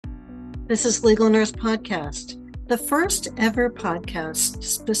This is Legal Nurse Podcast, the first ever podcast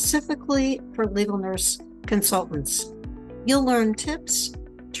specifically for legal nurse consultants. You'll learn tips,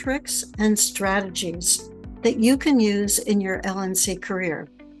 tricks, and strategies that you can use in your LNC career.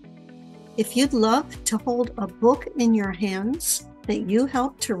 If you'd love to hold a book in your hands that you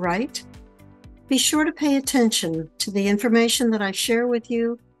helped to write, be sure to pay attention to the information that I share with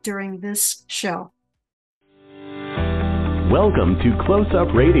you during this show. Welcome to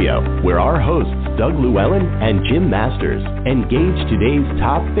Close-Up Radio, where our hosts Doug Llewellyn and Jim Masters engage today's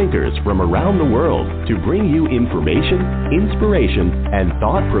top thinkers from around the world to bring you information, inspiration, and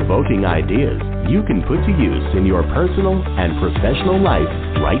thought-provoking ideas you can put to use in your personal and professional life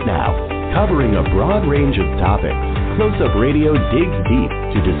right now. Covering a broad range of topics, Close-Up Radio digs deep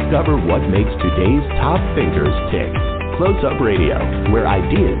to discover what makes today's top thinkers tick. Close-Up Radio, where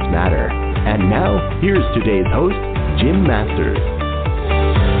ideas matter. And now, here's today's host, Jim Masters.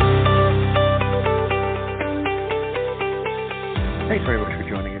 Thanks very much for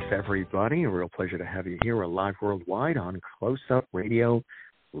joining us, everybody. A real pleasure to have you here. We're live worldwide on Close-Up Radio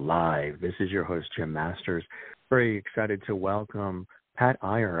Live. This is your host, Jim Masters. Very excited to welcome Pat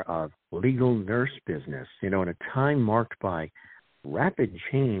Iyer of Legal Nurse Business. In a time marked by rapid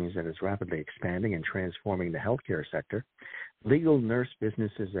change that is rapidly expanding and transforming the healthcare sector, Legal Nurse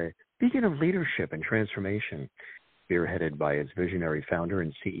Business is a beacon of leadership and transformation, spearheaded by its visionary founder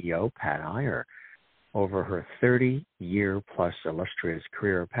and CEO, Pat Iyer. Over her 30-year-plus illustrious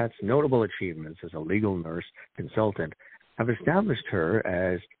career, Pat's notable achievements as a legal nurse consultant have established her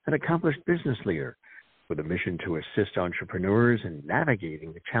as an accomplished business leader with a mission to assist entrepreneurs in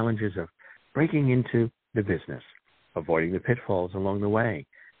navigating the challenges of breaking into the business, avoiding the pitfalls along the way,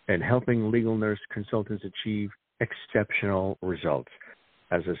 and helping legal nurse consultants achieve exceptional results.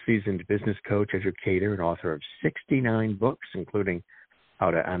 As a seasoned business coach, educator, and author of 69 books, including How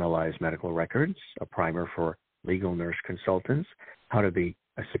to Analyze Medical Records, a primer for legal nurse consultants, How to Be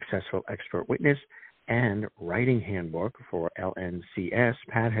a Successful Expert Witness, and Writing Handbook for LNCS,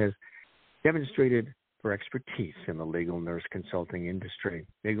 Pat has demonstrated her expertise in the legal nurse consulting industry.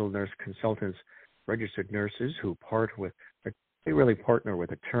 Legal nurse consultants, registered nurses who really partner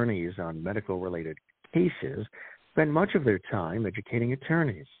with attorneys on medical-related cases, spend much of their time educating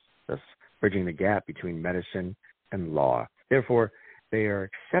attorneys, thus bridging the gap between medicine and law. Therefore, they are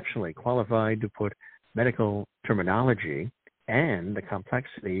exceptionally qualified to put medical terminology and the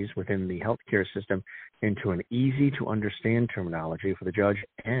complexities within the healthcare system into an easy-to-understand terminology for the judge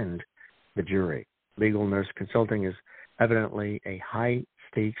and the jury. Legal nurse consulting is evidently a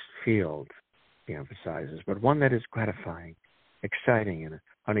high-stakes field, he emphasizes, but one that is gratifying, exciting, and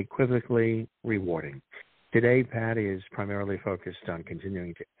unequivocally rewarding. Today, Pat is primarily focused on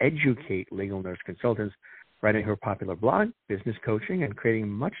continuing to educate legal nurse consultants, writing her popular blog, business coaching, and creating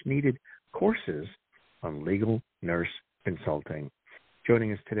much-needed courses on legal nurse consulting.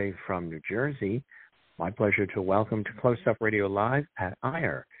 Joining us today from New Jersey, my pleasure to welcome to Close-Up Radio Live, Pat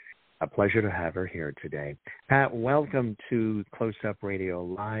Iyer. A pleasure to have her here today. Pat, welcome to Close-Up Radio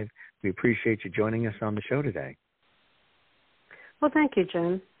Live. We appreciate you joining us on the show today. Well, thank you,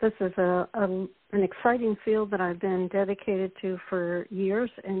 Jim. This is an exciting field that I've been dedicated to for years,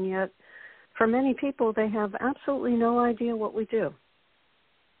 and yet for many people, they have absolutely no idea what we do.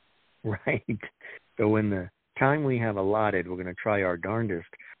 Right. So in the time we have allotted, we're going to try our darndest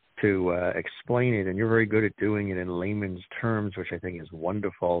to explain it, and you're very good at doing it in layman's terms, which I think is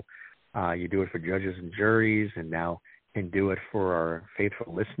wonderful. You do it for judges and juries, and now can do it for our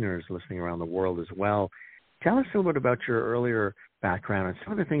faithful listeners listening around the world as well. Tell us a little bit about your earlier background and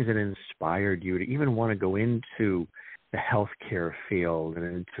some of the things that inspired you to even want to go into the healthcare field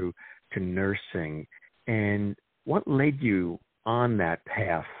and into nursing, and what led you on that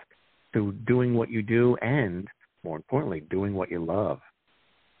path to doing what you do and, more importantly, doing what you love.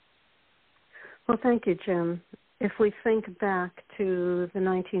 Well, thank you, Jim. If we think back to the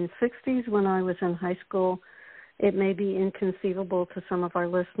 1960s when I was in high school, it may be inconceivable to some of our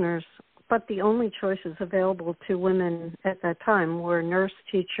listeners, but the only choices available to women at that time were nurse,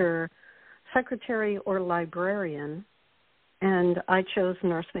 teacher, secretary, or librarian. And I chose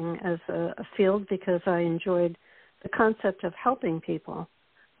nursing as a field because I enjoyed the concept of helping people.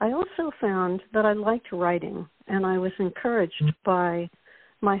 I also found that I liked writing, and I was encouraged by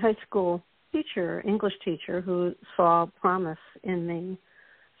my high school teacher, English teacher, who saw promise in me.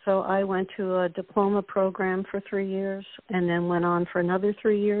 So I went to a diploma program for 3 years and then went on for another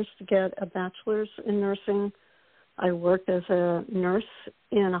 3 years to get a bachelor's in nursing. I worked as a nurse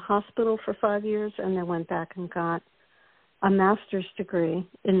in a hospital for 5 years and then went back and got a master's degree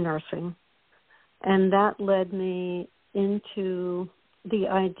in nursing. And that led me into the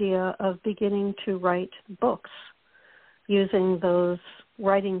idea of beginning to write books using those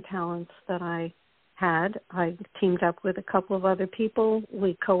writing talents that I had. I teamed up with a couple of other people.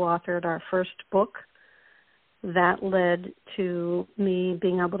 We co-authored our first book. That led to me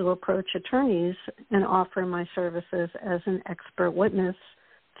being able to approach attorneys and offer my services as an expert witness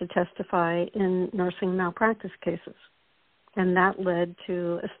to testify in nursing malpractice cases. And that led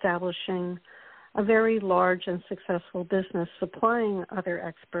to establishing a very large and successful business supplying other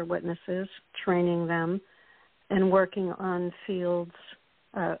expert witnesses, training them, and working on fields,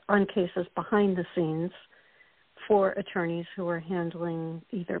 on cases behind the scenes for attorneys who are handling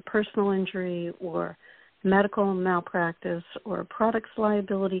either personal injury or medical malpractice or products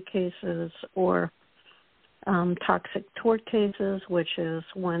liability cases or toxic tort cases, which is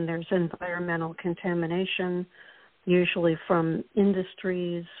when there's environmental contamination, usually from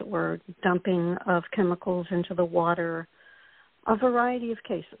industries or dumping of chemicals into the water, a variety of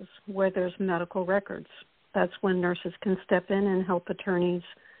cases where there's medical records. That's when nurses can step in and help attorneys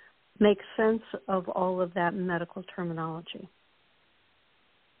make sense of all of that medical terminology.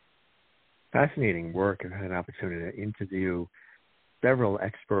 Fascinating work. I've had an opportunity to interview several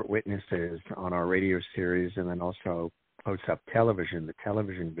expert witnesses on our radio series and then also Close Up Television, the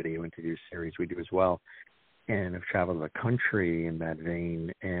television video interview series we do as well. And I've traveled the country in that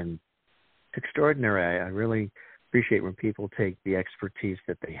vein. And it's extraordinary. I really appreciate when people take the expertise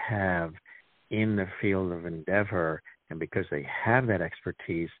that they have in the field of endeavor, and because they have that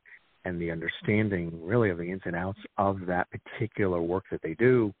expertise and the understanding really of the ins and outs of that particular work that they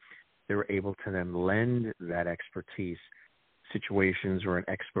do, they're able to then lend that expertise situations where an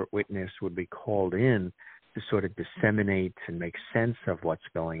expert witness would be called in to sort of disseminate and make sense of what's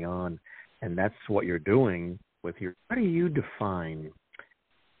going on. And that's what you're doing with your, how do you define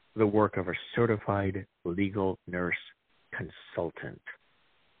the work of a certified legal nurse consultant?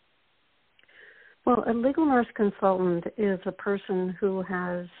 Well, a legal nurse consultant is a person who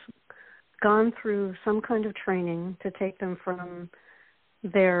has gone through some kind of training to take them from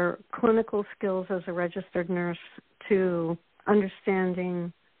their clinical skills as a registered nurse to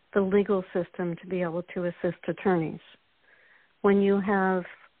understanding the legal system to be able to assist attorneys. When you have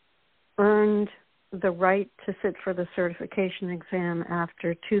earned the right to sit for the certification exam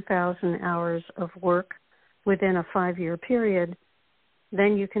after 2,000 hours of work within a 5-year period,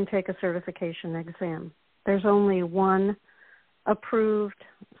 then you can take a certification exam. There's only one approved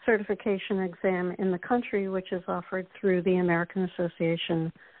certification exam in the country, which is offered through the American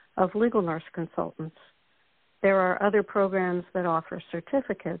Association of Legal Nurse Consultants. There are other programs that offer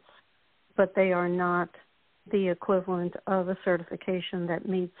certificates, but they are not the equivalent of a certification that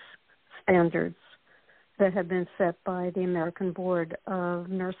meets standards that have been set by the American Board of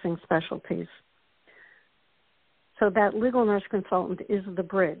Nursing Specialties. So that legal nurse consultant is the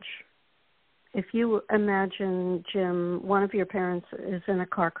bridge. If you imagine, Jim, one of your parents is in a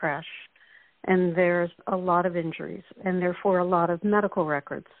car crash and there's a lot of injuries and therefore a lot of medical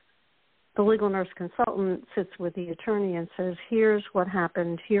records, the legal nurse consultant sits with the attorney and says, here's what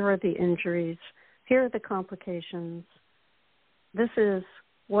happened, here are the injuries, here are the complications. This is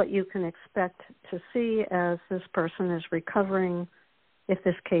what you can expect to see as this person is recovering. If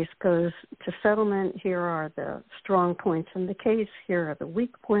this case goes to settlement, here are the strong points in the case, here are the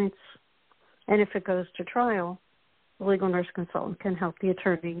weak points. And if it goes to trial, the legal nurse consultant can help the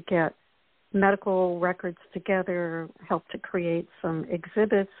attorney get medical records together, help to create some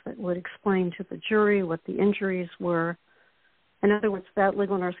exhibits that would explain to the jury what the injuries were. In other words, that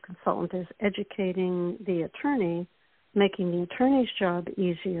legal nurse consultant is educating the attorney, making the attorney's job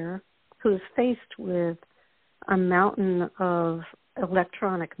easier, who is faced with a mountain of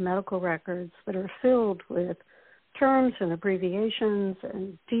electronic medical records that are filled with terms and abbreviations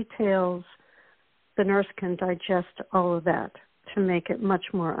and details. The nurse can digest all of that to make it much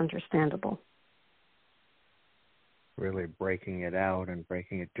more understandable. Really breaking it out and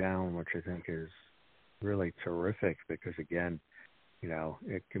breaking it down, which I think is really terrific because, again, you know,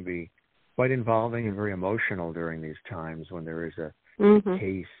 it can be quite involving and very emotional during these times when there is a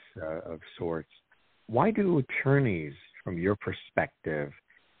case of sorts. Why do attorneys, from your perspective,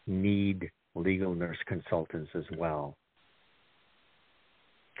 need legal nurse consultants as well?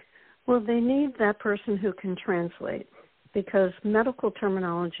 Well, they need that person who can translate because medical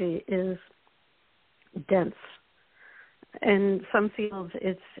terminology is dense. In some fields,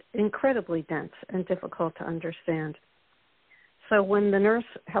 it's incredibly dense and difficult to understand. So when the nurse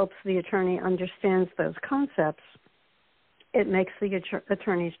helps the attorney understand those concepts, it makes the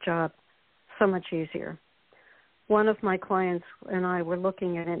attorney's job so much easier. One of my clients and I were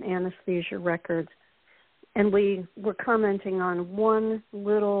looking at an anesthesia record And we were commenting on one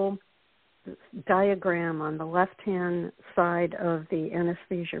little diagram on the left-hand side of the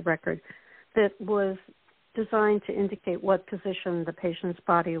anesthesia record that was designed to indicate what position the patient's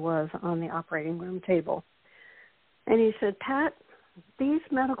body was on the operating room table. And he said, Pat, these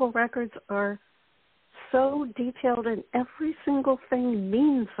medical records are so detailed and every single thing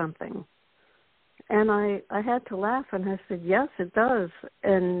means something. And I had to laugh, and I said, yes, it does.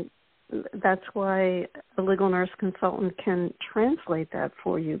 And that's why a legal nurse consultant can translate that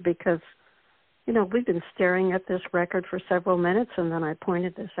for you, because, you know, we've been staring at this record for several minutes, and then I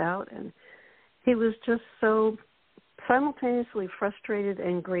pointed this out, and he was just so simultaneously frustrated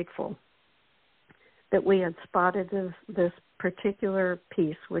and grateful that we had spotted this particular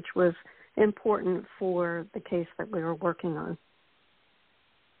piece, which was important for the case that we were working on.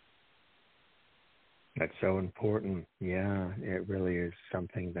 That's so important. Yeah, it really is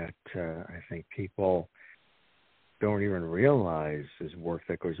something that I think people don't even realize is work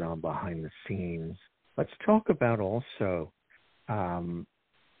that goes on behind the scenes. Let's talk about also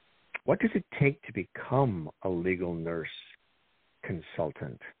what does it take to become a legal nurse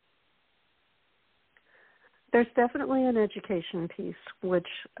consultant? There's definitely an education piece, which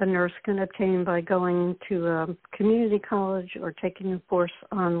a nurse can obtain by going to a community college or taking a course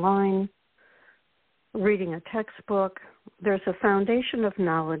online, reading a textbook. There's a foundation of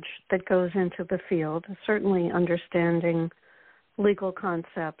knowledge that goes into the field, certainly understanding legal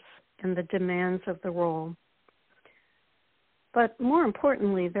concepts and the demands of the role. But more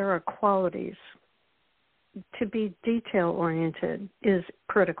importantly, there are qualities. To be detail-oriented is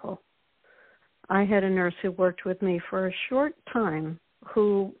critical. I had a nurse who worked with me for a short time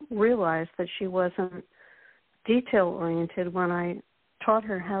who realized that she wasn't detail-oriented when I taught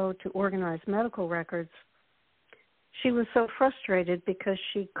her how to organize medical records. She was so frustrated because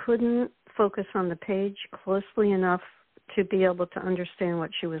she couldn't focus on the page closely enough to be able to understand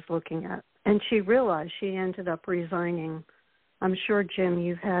what she was looking at. And she realized she ended up resigning. I'm sure, Jim,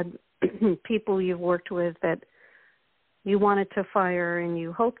 you've had people you've worked with that you wanted to fire and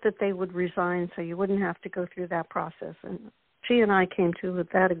you hoped that they would resign so you wouldn't have to go through that process. And she and I came to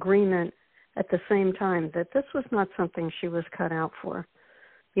that agreement at the same time that this was not something she was cut out for.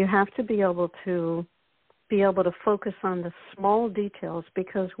 You have to be able to focus on the small details,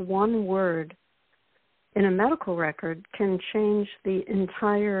 because one word in a medical record can change the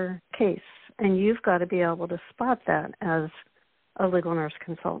entire case, and you've got to be able to spot that as a legal nurse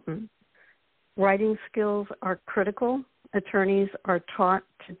consultant. Writing skills are critical. Attorneys are taught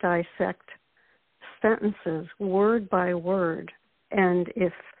to dissect sentences word by word, and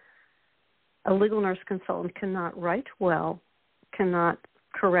if a legal nurse consultant cannot write well, cannot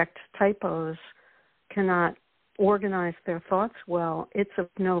correct typos, cannot organize their thoughts well, it's of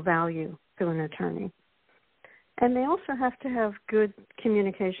no value to an attorney. And they also have to have good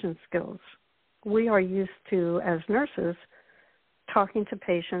communication skills. We are used to, as nurses, talking to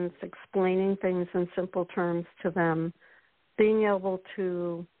patients, explaining things in simple terms to them, being able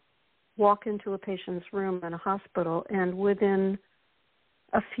to walk into a patient's room in a hospital and within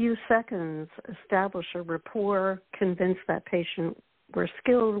a few seconds establish a rapport, convince that patient we're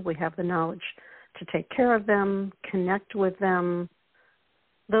skilled, we have the knowledge to take care of them, connect with them.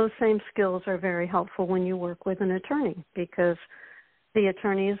 Those same skills are very helpful when you work with an attorney, because the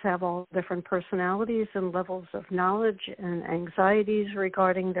attorneys have all different personalities and levels of knowledge and anxieties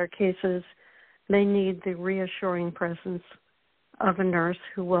regarding their cases. They need the reassuring presence of a nurse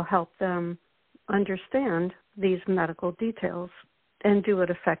who will help them understand these medical details and do it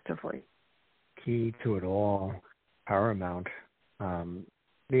effectively. Key to it all, paramount.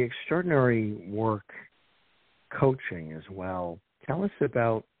 The extraordinary work coaching as well. Tell us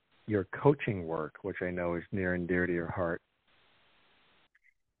about your coaching work, which I know is near and dear to your heart.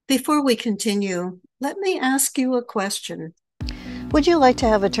 Before we continue, let me ask you a question. Would you like to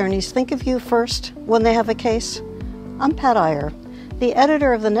have attorneys think of you first when they have a case? I'm Pat Iyer, the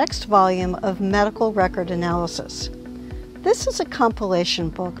editor of the next volume of Medical Record Analysis. This is a compilation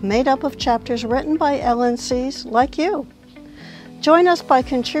book made up of chapters written by LNCs like you. Join us by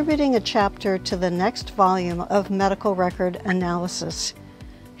contributing a chapter to the next volume of Medical Record Analysis.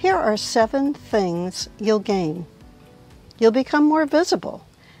 Here are 7 things you'll gain. You'll become more visible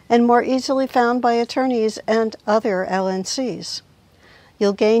and more easily found by attorneys and other LNCs.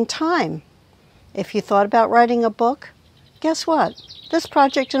 You'll gain time. If you thought about writing a book, guess what? This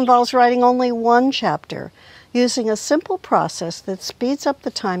project involves writing only 1 chapter, using a simple process that speeds up the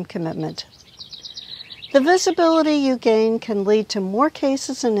time commitment. The visibility you gain can lead to more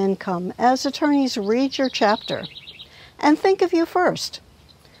cases and income as attorneys read your chapter and think of you first.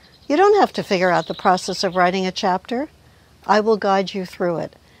 You don't have to figure out the process of writing a chapter. I will guide you through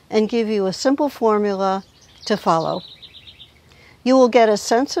it and give you a simple formula to follow. You will get a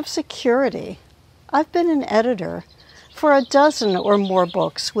sense of security. I've been an editor for a dozen or more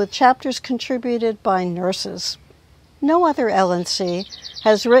books with chapters contributed by nurses. No other LNC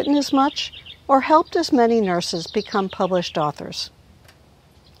has written as much or helped as many nurses become published authors.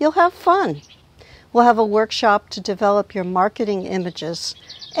 You'll have fun. We'll have a workshop to develop your marketing images,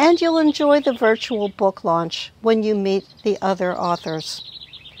 and you'll enjoy the virtual book launch when you meet the other authors.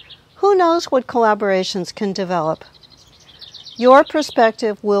 Who knows what collaborations can develop? Your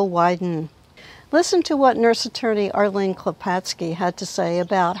perspective will widen. Listen to what nurse attorney Arlene Klepatsky had to say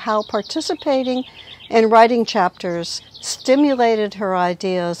about how participating in writing chapters stimulated her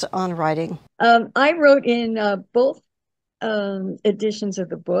ideas on writing. I wrote in both editions of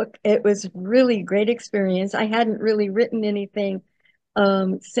the book. It was really great experience. I hadn't really written anything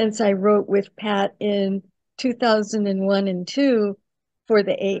since I wrote with Pat in 2001 and 2 for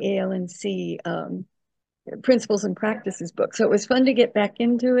the AALNC Principles and Practices book. So it was fun to get back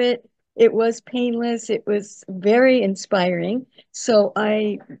into it. It was painless. It was very inspiring. So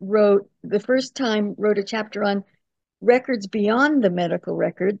I wrote a chapter on records beyond the medical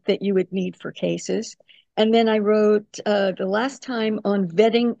record that you would need for cases. And then I wrote the last time on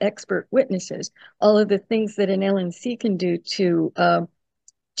vetting expert witnesses, all of the things that an LNC can do to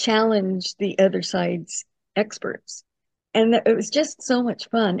challenge the other side's experts. And it was just so much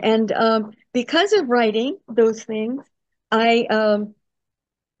fun. And because of writing those things, I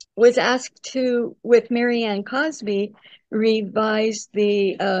was asked to, with Marianne Cosby, revise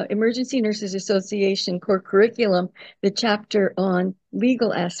the Emergency Nurses Association core curriculum, the chapter on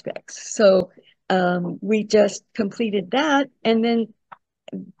legal aspects. So we just completed that, and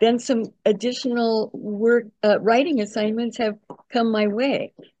then some additional work, writing assignments have come my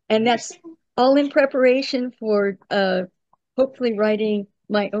way. And that's all in preparation for hopefully writing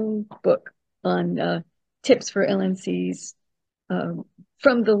my own book on tips for LNCs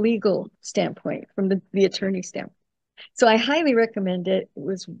from the legal standpoint, from the attorney standpoint. So I highly recommend it. It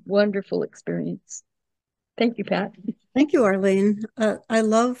was a wonderful experience. Thank you, Pat. Thank you, Arlene. I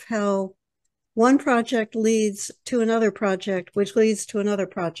love how one project leads to another project, which leads to another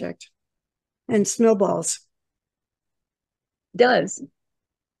project, and snowballs. Does.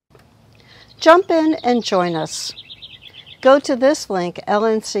 Jump in and join us. Go to this link,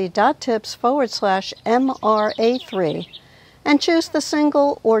 lnc.tips/MRA3, and choose the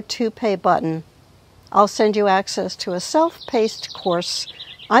single or two-pay button. I'll send you access to a self-paced course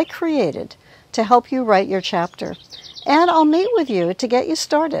I created to help you write your chapter, and I'll meet with you to get you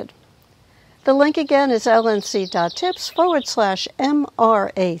started. The link again is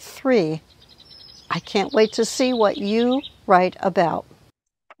lnc.tips/MRA3. I can't wait to see what you write about.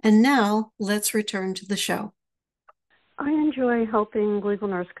 And now, let's return to the show. I enjoy helping legal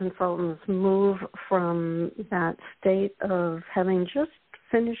nurse consultants move from that state of having just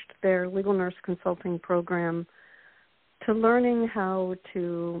finished their legal nurse consulting program to learning how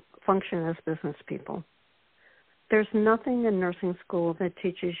to function as business people. There's nothing in nursing school that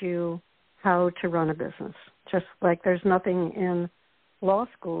teaches you how to run a business, just like there's nothing in law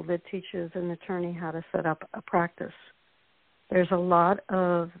school that teaches an attorney how to set up a practice. There's a lot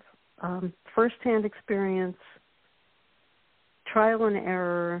of firsthand experience, trial and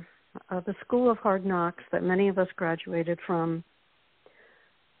error, the school of hard knocks that many of us graduated from.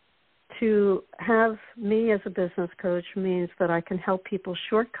 To have me as a business coach means that I can help people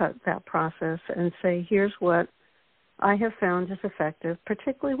shortcut that process and say, here's what I have found is effective,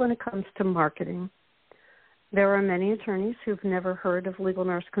 particularly when it comes to marketing. There are many attorneys who've never heard of legal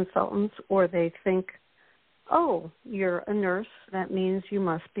nurse consultants, or they think, oh, you're a nurse, that means you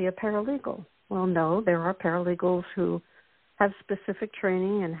must be a paralegal. Well, no, there are paralegals who have specific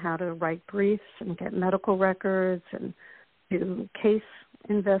training in how to write briefs and get medical records and do case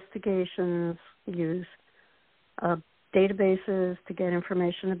investigations, use databases to get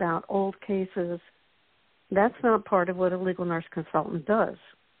information about old cases. That's not part of what a legal nurse consultant does.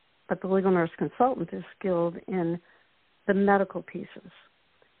 But the legal nurse consultant is skilled in the medical pieces.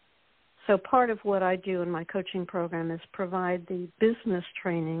 So part of what I do in my coaching program is provide the business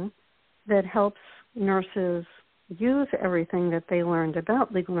training that helps nurses use everything that they learned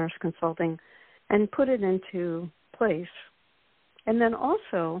about legal nurse consulting and put it into place. And then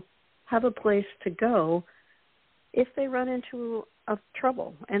also have a place to go if they run into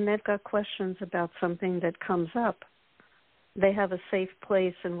trouble and they've got questions about something that comes up. They have a safe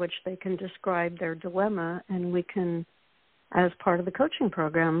place in which they can describe their dilemma, and we can, as part of the coaching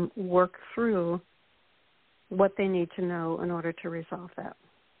program, work through what they need to know in order to resolve that.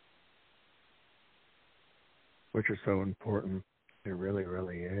 which is so important. It really,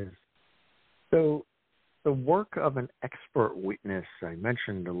 really is. So the work of an expert witness, I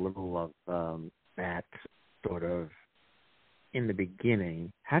mentioned a little of that sort of in the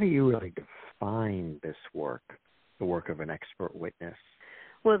beginning. How do you really define this work, the work of an expert witness?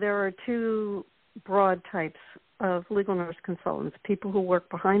 Well, there are two broad types of legal nurse consultants: people who work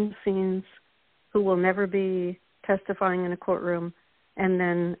behind the scenes, who will never be testifying in a courtroom, and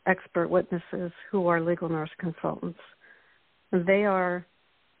then expert witnesses who are legal nurse consultants. They are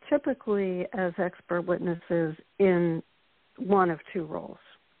typically as expert witnesses in one of two roles.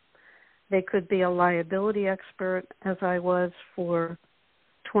 They could be a liability expert, as I was for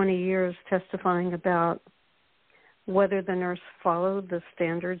 20 years, testifying about whether the nurse followed the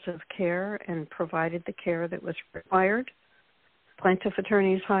standards of care and provided the care that was required. Plaintiff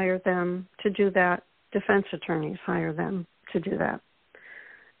attorneys hire them to do that. Defense attorneys hire them to do that.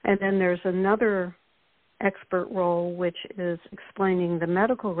 And then there's another expert role, which is explaining the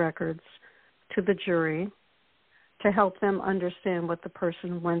medical records to the jury to help them understand what the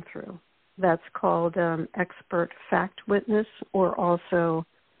person went through. That's called expert fact witness, or also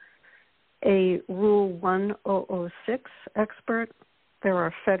a Rule 1006 expert. There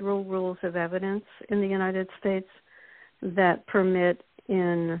are federal rules of evidence in the United States that permit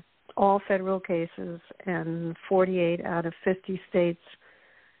in all federal cases and 48 out of 50 states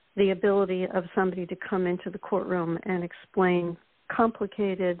the ability of somebody to come into the courtroom and explain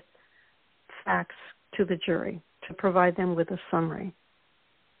complicated facts to the jury, to provide them with a summary.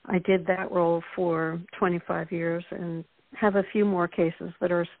 I did that role for 25 years and have a few more cases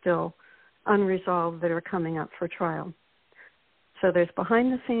that are still unresolved that are coming up for trial. So there's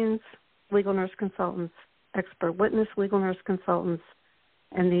behind the scenes legal nurse consultants, expert witness legal nurse consultants,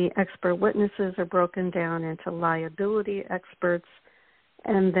 and the expert witnesses are broken down into liability experts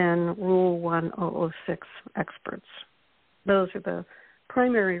and then Rule 1006 experts. Those are the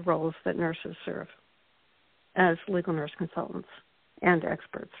primary roles that nurses serve as legal nurse consultants and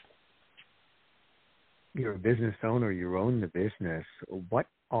experts. You're a business owner, you own the business. What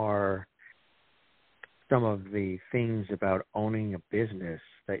are some of the things about owning a business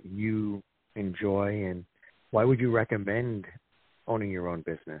that you enjoy, and why would you recommend owning your own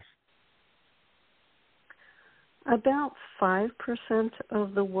business? About 5%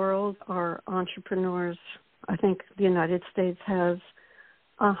 of the world are entrepreneurs. I think the United States has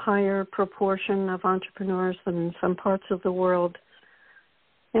a higher proportion of entrepreneurs than in some parts of the world.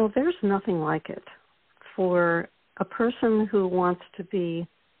 You know, there's nothing like it for a person who wants to be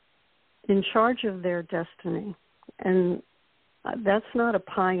in charge of their destiny. And that's not a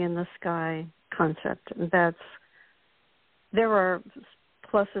pie-in-the-sky concept. There are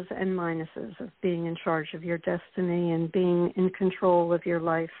pluses and minuses of being in charge of your destiny and being in control of your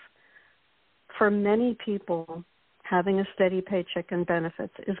life. For many people, having a steady paycheck and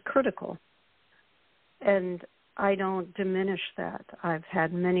benefits is critical. And I don't diminish that. I've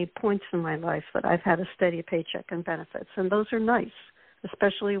had many points in my life that I've had a steady paycheck and benefits, and those are nice,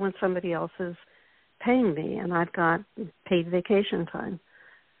 especially when somebody else is paying me and I've got paid vacation time.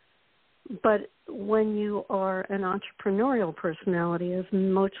 But when you are an entrepreneurial personality, as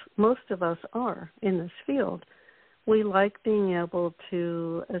most of us are in this field, we like being able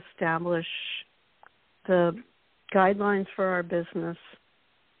to establish the guidelines for our business.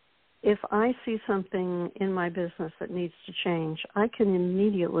 If I see something in my business that needs to change, I can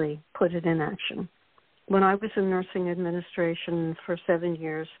immediately put it in action. When I was in nursing administration for 7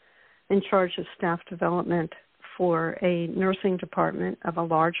 years, in charge of staff development for a nursing department of a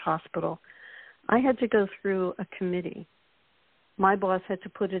large hospital, I had to go through a committee. My boss had to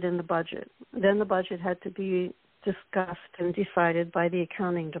put it in the budget. Then the budget had to be discussed and decided by the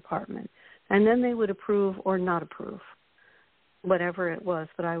accounting department. And then they would approve or not approve whatever it was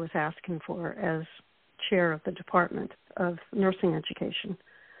that I was asking for as chair of the Department of Nursing Education.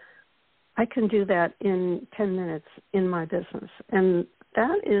 I can do that in 10 minutes in my business, and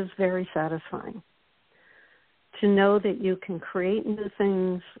that is very satisfying. To know that you can create new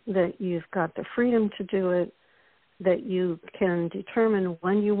things, that you've got the freedom to do it, that you can determine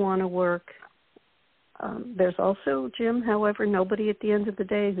when you want to work. There's also, Jim, however, nobody at the end of the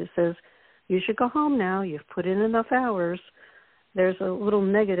day who says, you should go home now, you've put in enough hours. There's a little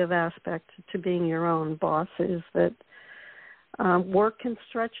negative aspect to being your own boss, is that work can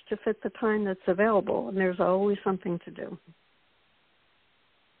stretch to fit the time that's available, and there's always something to do.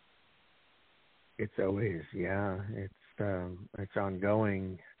 It's always, yeah. It's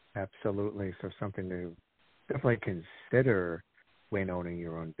ongoing, absolutely. So something to definitely consider when owning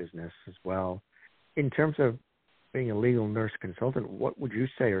your own business as well. In terms of being a legal nurse consultant, what would you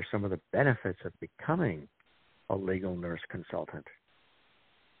say are some of the benefits of becoming a legal nurse consultant?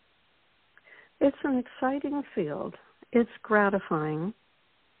 It's an exciting field. It's gratifying.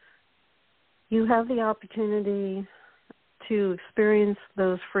 You have the opportunity to experience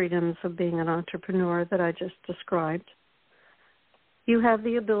those freedoms of being an entrepreneur that I just described. You have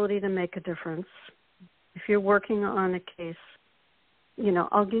the ability to make a difference. If you're working on a case,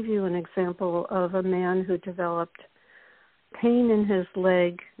 I'll give you an example of a man who developed pain in his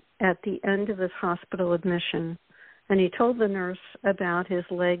leg at the end of his hospital admission, and he told the nurse about his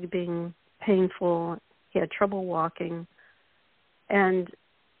leg being painful. He had trouble walking, and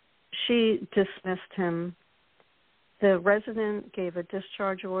she dismissed him. The resident gave a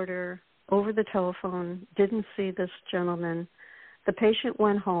discharge order over the telephone, didn't see this gentleman. The patient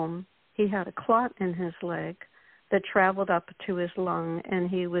went home. He had a clot in his leg that traveled up to his lung, and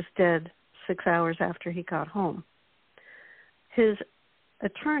he was dead 6 hours after he got home. His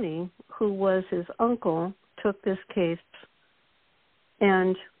attorney, who was his uncle, took this case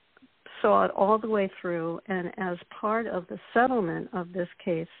and saw it all the way through, and as part of the settlement of this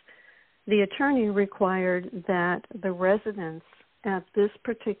case, the attorney required that the residents at this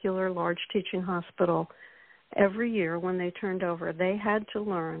particular large teaching hospital, every year when they turned over, they had to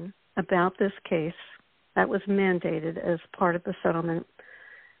learn about this case. That was mandated as part of the settlement.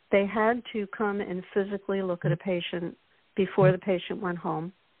 They had to come and physically look at a patient before the patient went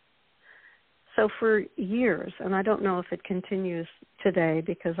home. So for years, and I don't know if it continues today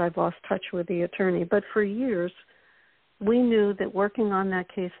because I've lost touch with the attorney, but for years, we knew that working on that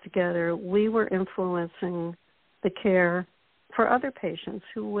case together, we were influencing the care for other patients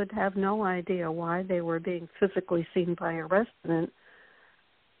who would have no idea why they were being physically seen by a resident.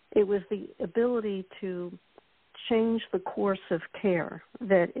 It was the ability to change the course of care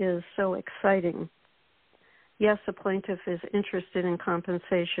that is so exciting. Yes, the plaintiff is interested in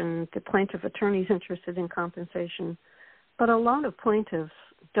compensation. The plaintiff attorney is interested in compensation. But a lot of plaintiffs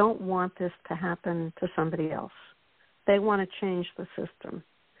don't want this to happen to somebody else. They want to change the system.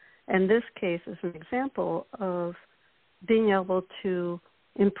 And this case is an example of being able to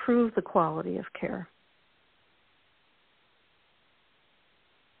improve the quality of care.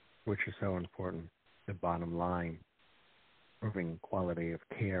 Which is so important, the bottom line, improving quality of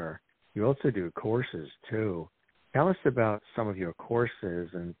care. You also do courses, too. Tell us about some of your courses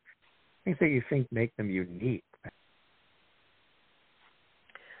and things that you think make them unique.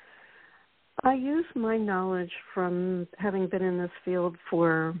 I use my knowledge from having been in this field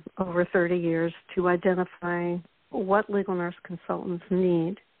for over 30 years to identify what legal nurse consultants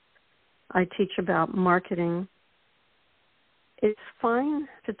need. I teach about marketing. It's fine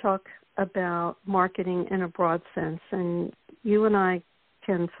to talk about marketing in a broad sense, and you and I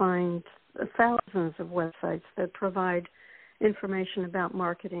can find thousands of websites that provide information about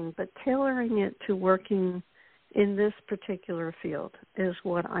marketing, but tailoring it to working in this particular field is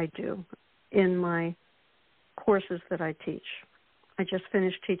what I do in my courses that I teach. I just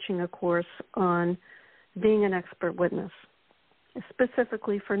finished teaching a course on being an expert witness,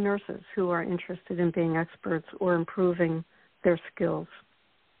 specifically for nurses who are interested in being experts or improving their skills.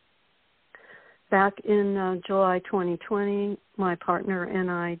 Back in July 2020, my partner and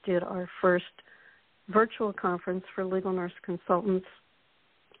I did our first virtual conference for legal nurse consultants.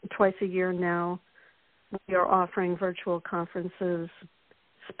 Twice a year now, we are offering virtual conferences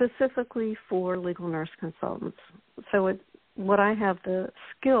specifically for legal nurse consultants. So what I have the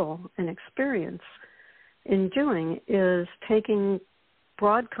skill and experience in doing is taking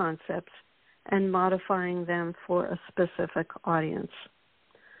broad concepts and modifying them for a specific audience.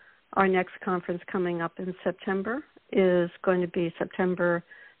 Our next conference coming up in September is going to be September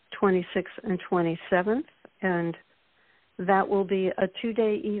 26th and 27th, and that will be a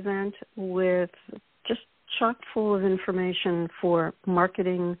 2-day event with just chock full of information for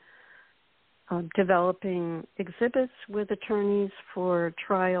marketing, developing exhibits with attorneys for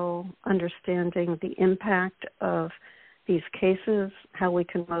trial, understanding the impact of these cases, how we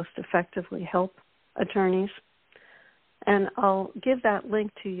can most effectively help attorneys. And I'll give that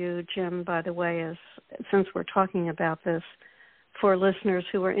link to you, Jim, by the way, since we're talking about this, for listeners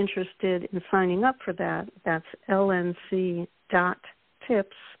who are interested in signing up for that. That's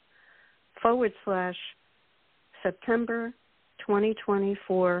lnc.tips/September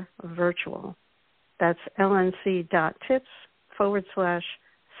 2024 virtual. That's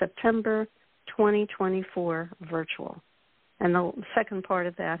lnc.tips/September 2024 virtual. And the second part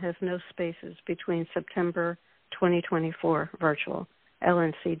of that has no spaces between September 2024 virtual.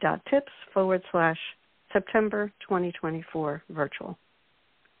 lnc.tips/September 2024 virtual.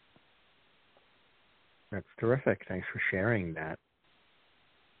 That's terrific. Thanks for sharing that.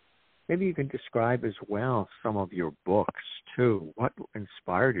 maybe you can describe as well some of your books, too. What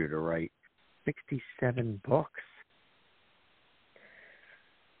inspired you to write 67 books?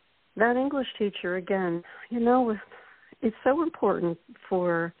 That English teacher, again, it's so important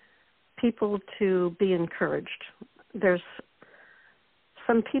for people to be encouraged. There's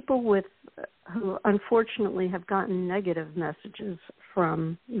some people who unfortunately have gotten negative messages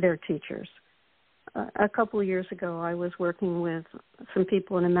from their teachers. A couple of years ago, I was working with some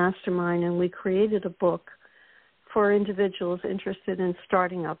people in a mastermind, and we created a book for individuals interested in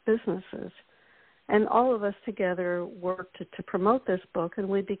starting up businesses. And all of us together worked to promote this book, and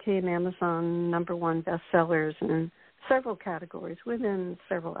we became Amazon #1 bestsellers in several categories within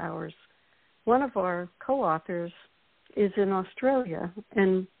several hours. One of our co-authors is in Australia,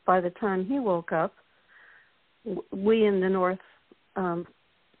 and by the time he woke up, we in the North,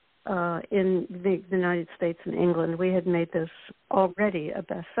 in the United States and England, we had made this already a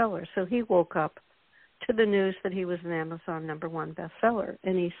bestseller. So he woke up to the news that he was an Amazon #1 bestseller,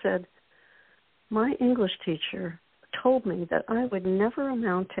 and he said, "My English teacher told me that I would never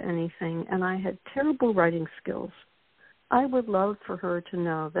amount to anything, and I had terrible writing skills. I would love for her to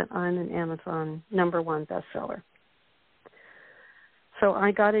know that I'm an Amazon #1 bestseller." So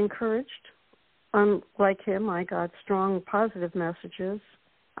I got encouraged. Like him, I got strong positive messages.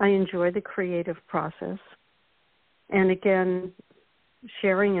 I enjoy the creative process. And again,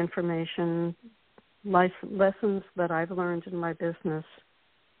 sharing information, lessons that I've learned in my business.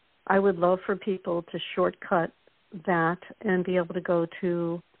 I would love for people to shortcut that and be able to go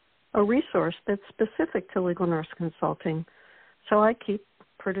to a resource that's specific to legal nurse consulting. So I keep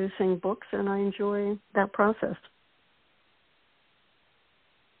producing books, and I enjoy that process.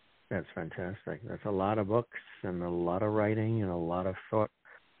 That's fantastic. That's a lot of books and a lot of writing and a lot of thought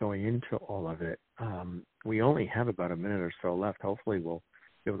going into all of it. We only have about a minute or so left. Hopefully we'll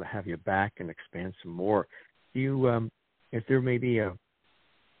be able to have you back and expand some more. Is there maybe a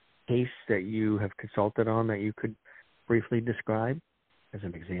case that you have consulted on that you could briefly describe as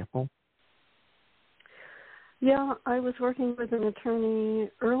an example? Yeah, I was working with an attorney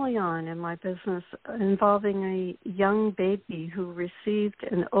early on in my business involving a young baby who received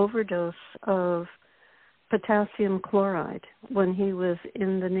an overdose of potassium chloride when he was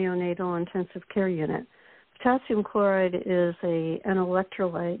in the neonatal intensive care unit. Potassium chloride is an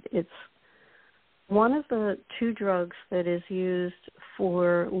electrolyte. It's one of the 2 drugs that is used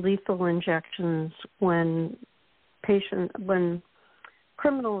for lethal injections when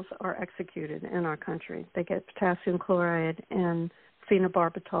criminals are executed in our country. They get potassium chloride and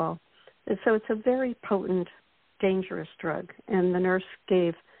phenobarbital. And so it's a very potent, dangerous drug. And the nurse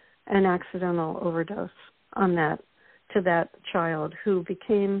gave an accidental overdose on that to that child, who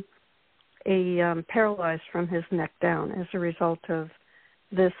became paralyzed from his neck down as a result of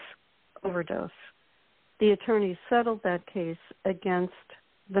this overdose. The attorney settled that case against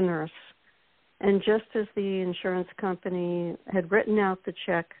the nurse. And just as the insurance company had written out the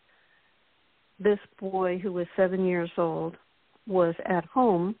check, this boy, who was 7 years old, was at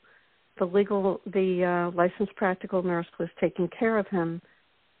home. The licensed practical nurse was taking care of him.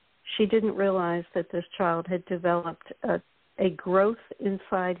 She didn't realize that this child had developed a growth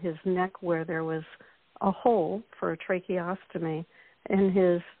inside his neck where there was a hole for a tracheostomy, and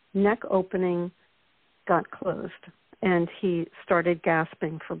his neck opening got closed, and he started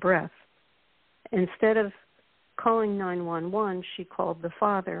gasping for breath. Instead of calling 911, she called the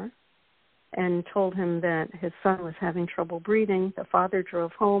father and told him that his son was having trouble breathing. The father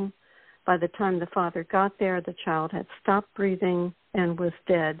drove home. By the time the father got there, the child had stopped breathing and was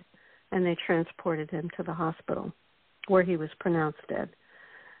dead, and they transported him to the hospital, where he was pronounced dead.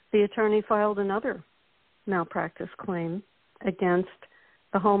 The attorney filed another malpractice claim against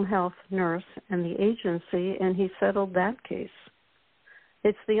the home health nurse and the agency, and he settled that case.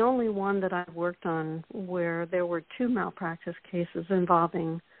 It's the only one that I've worked on where there were 2 malpractice cases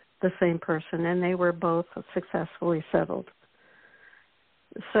involving the same person, and they were both successfully settled.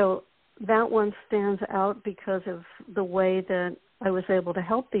 So that one stands out because of the way that I was able to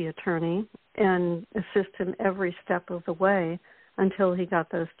help the attorney and assist him every step of the way until he got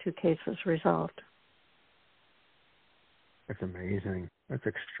those 2 cases resolved. That's amazing. That's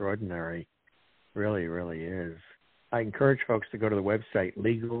extraordinary. Really, really is. I encourage folks to go to the website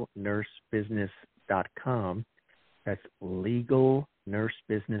legalnursebusiness.com. That's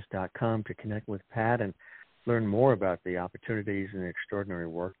legalnursebusiness.com to connect with Pat and learn more about the opportunities and the extraordinary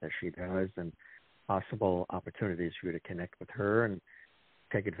work that she does and possible opportunities for you to connect with her and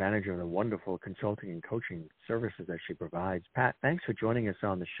take advantage of the wonderful consulting and coaching services that she provides. Pat, thanks for joining us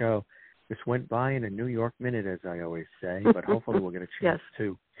on the show. This went by in a New York minute, as I always say, but hopefully we'll get a chance Yes.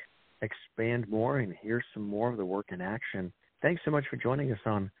 to expand more and hear some more of the work in action. Thanks so much for joining us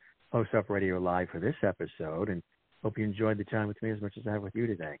on Close Up Radio Live for this episode, and hope you enjoyed the time with me as much as I have with you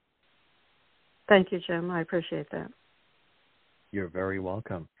today. Thank you, Jim. I appreciate that. You're very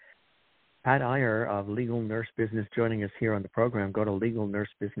welcome. Pat Iyer of Legal Nurse Business joining us here on the program. Go to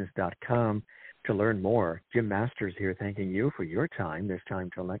legalnursebusiness.com to learn more. Jim Masters here thanking you for your time this time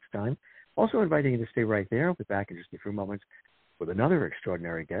till next time. Also inviting you to stay right there. We'll be back in just a few moments with another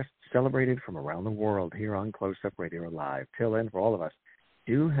extraordinary guest celebrated from around the world here on Close Up Radio Live. Till then, for all of us,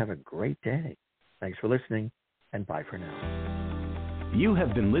 do have a great day. Thanks for listening, and bye for now. You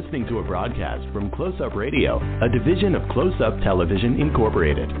have been listening to a broadcast from Close Up Radio, a division of Close Up Television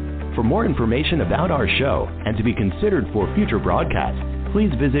Incorporated. For more information about our show and to be considered for future broadcasts,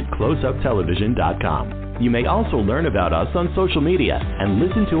 please visit closeuptelevision.com. You may also learn about us on social media and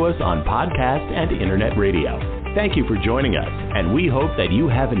listen to us on podcast and internet radio. Thank you for joining us, and we hope that you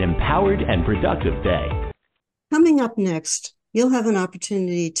have an empowered and productive day. Coming up next, you'll have an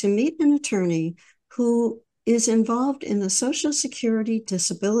opportunity to meet an attorney who is involved in the Social Security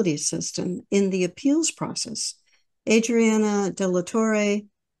disability system in the appeals process. Adriana De La Torre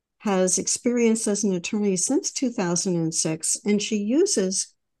has experience as an attorney since 2006, and she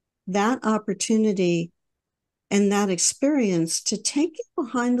uses that opportunity and that experience to take you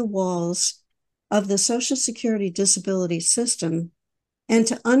behind the walls of the Social Security disability system and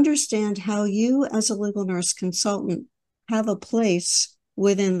to understand how you as a legal nurse consultant have a place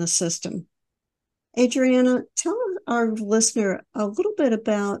within the system. Adriana, tell our listener a little bit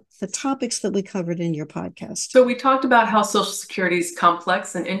about the topics that we covered in your podcast. So we talked about how Social Security is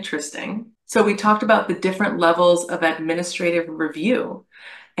complex and interesting. So we talked about the different levels of administrative review.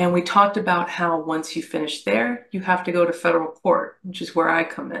 And we talked about how once you finish there, you have to go to federal court, which is where I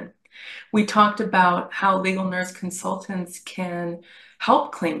come in. We talked about how legal nurse consultants can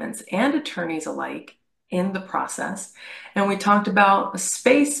help claimants and attorneys alike in the process. And we talked about a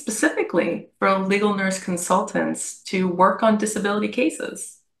space specifically for legal nurse consultants to work on disability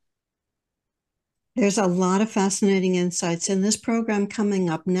cases. There's a lot of fascinating insights in this program coming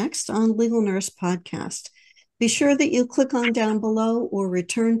up next on Legal Nurse Podcast. Be sure that you click on down below or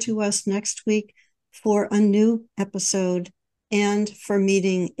return to us next week for a new episode and for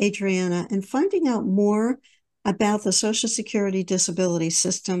meeting Adriana and finding out more about the Social Security disability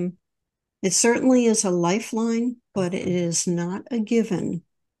system. It certainly is a lifeline, but it is not a given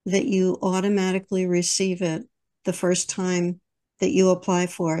that you automatically receive it the first time that you apply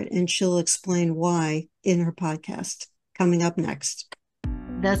for it, and she'll explain why in her podcast coming up next.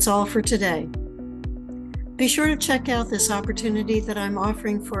 That's all for today. Be sure to check out this opportunity that I'm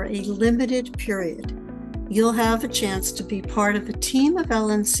offering for a limited period. You'll have a chance to be part of a team of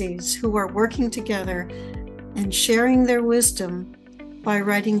LNCs who are working together and sharing their wisdom by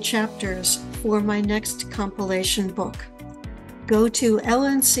writing chapters for my next compilation book. Go to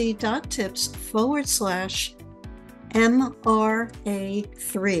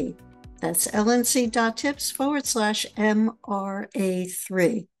lnc.tips/MRA3. That's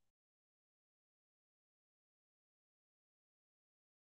lnc.tips/MRA3.